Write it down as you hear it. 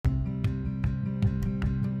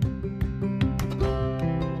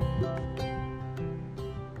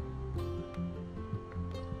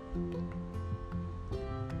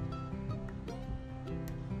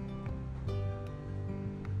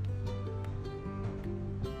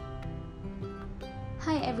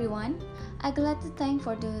Hi everyone, I'm glad to thank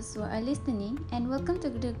for those who are listening and welcome to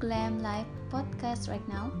the Glam Live podcast right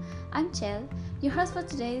now. I'm Chel, your host for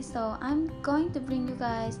today, so I'm going to bring you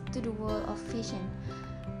guys to the world of fashion.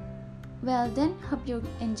 Well then, hope you're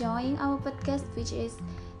enjoying our podcast which is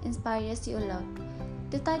inspires you a lot.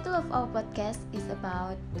 The title of our podcast is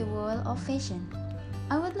about the world of fashion.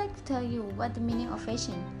 I would like to tell you what the meaning of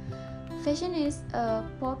fashion. Fashion is a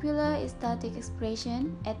popular aesthetic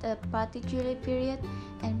expression at a particular period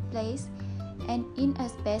and place and in a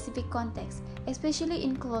specific context, especially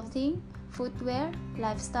in clothing, footwear,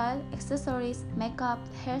 lifestyle, accessories, makeup,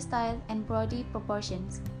 hairstyle, and body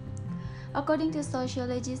proportions. According to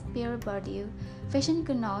sociologist Pierre Bourdieu, fashion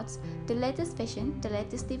connotes the latest fashion, the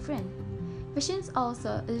latest different. Fashion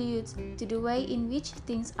also alludes to the way in which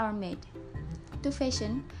things are made. To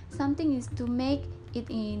fashion, something is to make it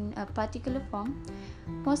in a particular form.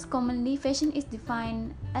 Most commonly, fashion is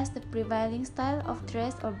defined as the prevailing style of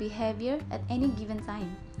dress or behavior at any given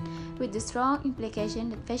time, with the strong implication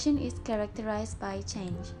that fashion is characterized by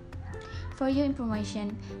change. For your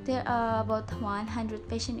information, there are about 100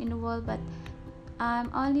 fashion in the world, but I'm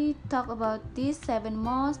only talk about these 7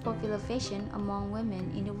 most popular fashion among women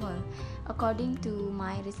in the world, according to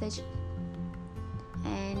my research.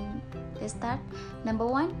 And let's start. Number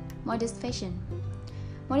 1, modest fashion.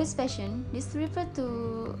 Modest fashion, this refers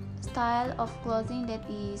to style of clothing that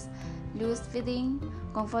is loose-fitting,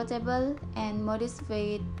 comfortable, and modest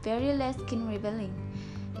with very less skin revealing.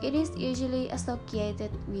 It is usually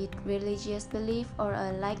associated with religious belief or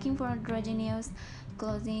a liking for androgynous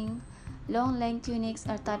clothing. Long-length tunics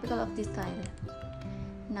are typical of this style.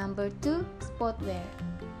 Number 2, sportswear.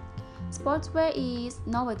 Sportswear is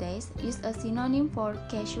nowadays used as synonym for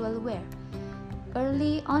casual wear.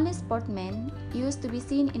 Early, only sportsmen used to be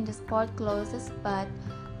seen in the sport clothes, but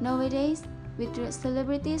nowadays, with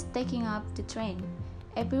celebrities taking up the trend,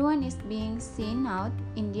 everyone is being seen out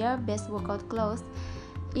in their best workout clothes,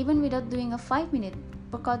 even without doing a 5-minute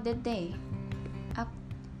workout that day.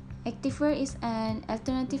 Activewear is an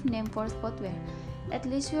alternative name for sportswear.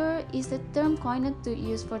 Athleisure is a term coined to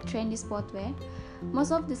use for trendy sportswear.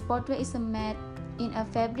 Most of the sportswear is made in a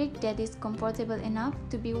fabric that is comfortable enough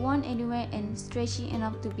to be worn anywhere and stretchy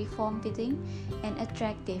enough to be form-fitting and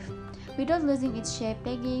attractive, without losing its shape.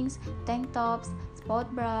 Leggings, tank tops,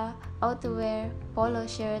 sport bra, outerwear, polo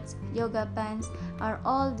shirts, yoga pants are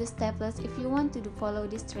all the staples if you want to follow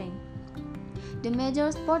this trend. The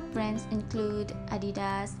major sport brands include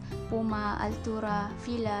Adidas, Puma, Altura,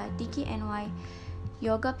 Fila, DKNY,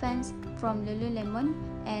 yoga pants from Lululemon,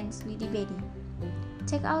 and Sweetie Betty.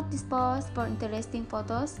 Check out this post for interesting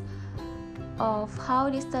photos of how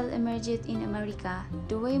this style emerged in America,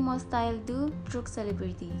 the way most styles do through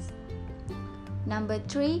celebrities. Number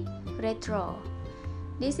 3, retro.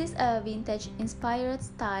 This is a vintage-inspired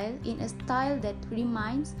style in a style that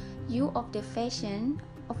reminds you of the fashion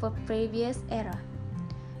of a previous era.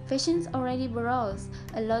 Fashions already borrows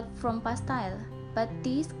a lot from past style, but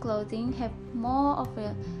these clothing have more of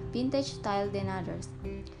a vintage style than others.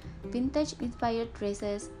 Vintage-inspired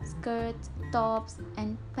dresses, skirts, tops,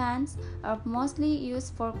 and pants are mostly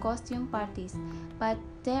used for costume parties, but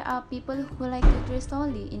there are people who like to dress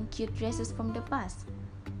only in cute dresses from the past.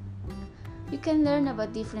 You can learn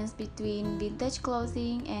about difference between vintage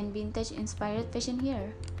clothing and vintage-inspired fashion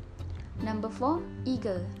here. Number 4,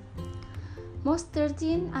 eagle. Most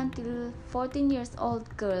 13 until 14 years old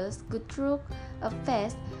girls go through a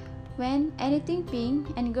phase when anything pink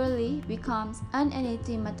and girly becomes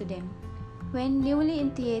anathema to them. When newly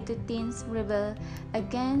initiated teens rebel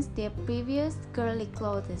against their previous girly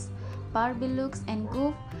clothes, Barbie looks, and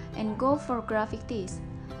go for graphic tees.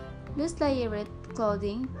 Loose layered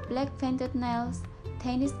clothing, black painted nails,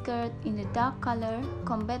 tennis skirt in a dark color,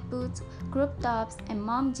 combat boots, crop tops, and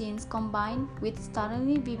mom jeans combined with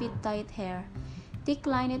startlingly vivid dyed hair, thick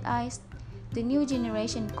lined eyes. The new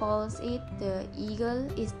generation calls it the eagle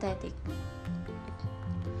aesthetic.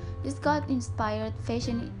 This God-inspired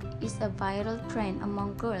fashion is a viral trend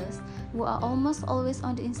among girls who are almost always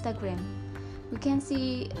on the Instagram. We can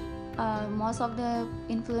see most of the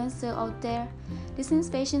influencers out there. This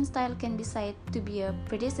fashion style can be said to be a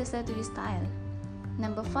predecessor to this style.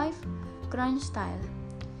 Number 5, grunge style.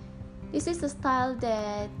 This is a style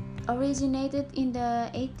that originated in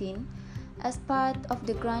the 18th as part of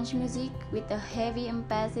the grunge music, with a heavy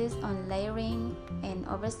emphasis on layering and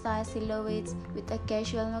oversized silhouettes with a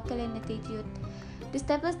casual nonchalant attitude. The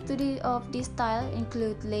staples of this style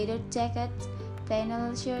include leather jackets,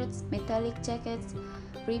 flannel shirts, metallic jackets,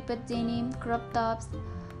 ripped denim, crop tops,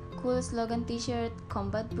 cool slogan t-shirt,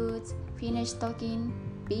 combat boots, finished stocking,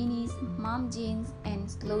 beanies, mom jeans, and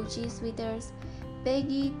slouchy sweaters.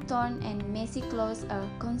 Baggy, torn, and messy clothes are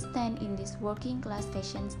constant in this working class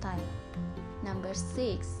fashion style. Number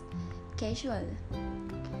 6. Casual.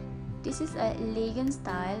 This is an elegant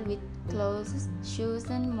style with clothes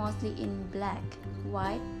chosen mostly in black,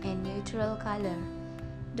 white, and neutral color.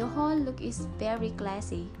 The whole look is very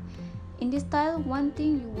classy. In this style, one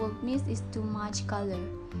thing you won't miss is too much color.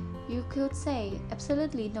 You could say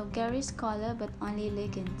absolutely no garish color but only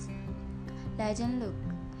elegance. Legend look.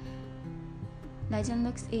 Legend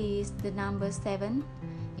looks is the number 7.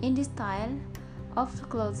 In this style of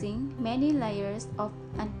clothing, many layers of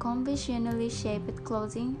unconventionally shaped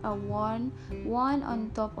clothing are worn one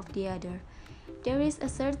on top of the other. There is a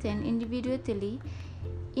certain individuality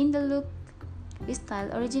in the look. This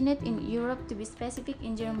style originated in Europe, to be specific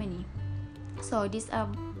in Germany. So these are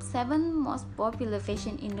 7 most popular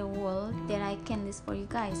fashion in the world that I can list for you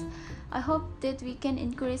guys. I hope that we can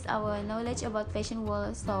increase our knowledge about fashion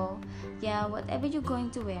world. So yeah, whatever you're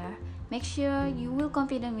going to wear, make sure you will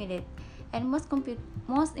confident with it. And most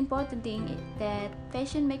important thing is that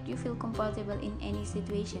fashion make you feel comfortable in any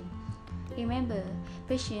situation. Remember,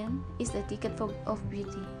 fashion is the ticket of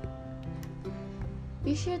beauty.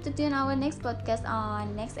 Be sure to tune our next podcast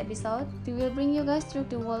on next episode. We will bring you guys through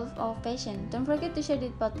the world of fashion. Don't forget to share this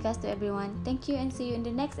podcast to everyone. Thank you and see you in the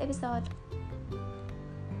next episode.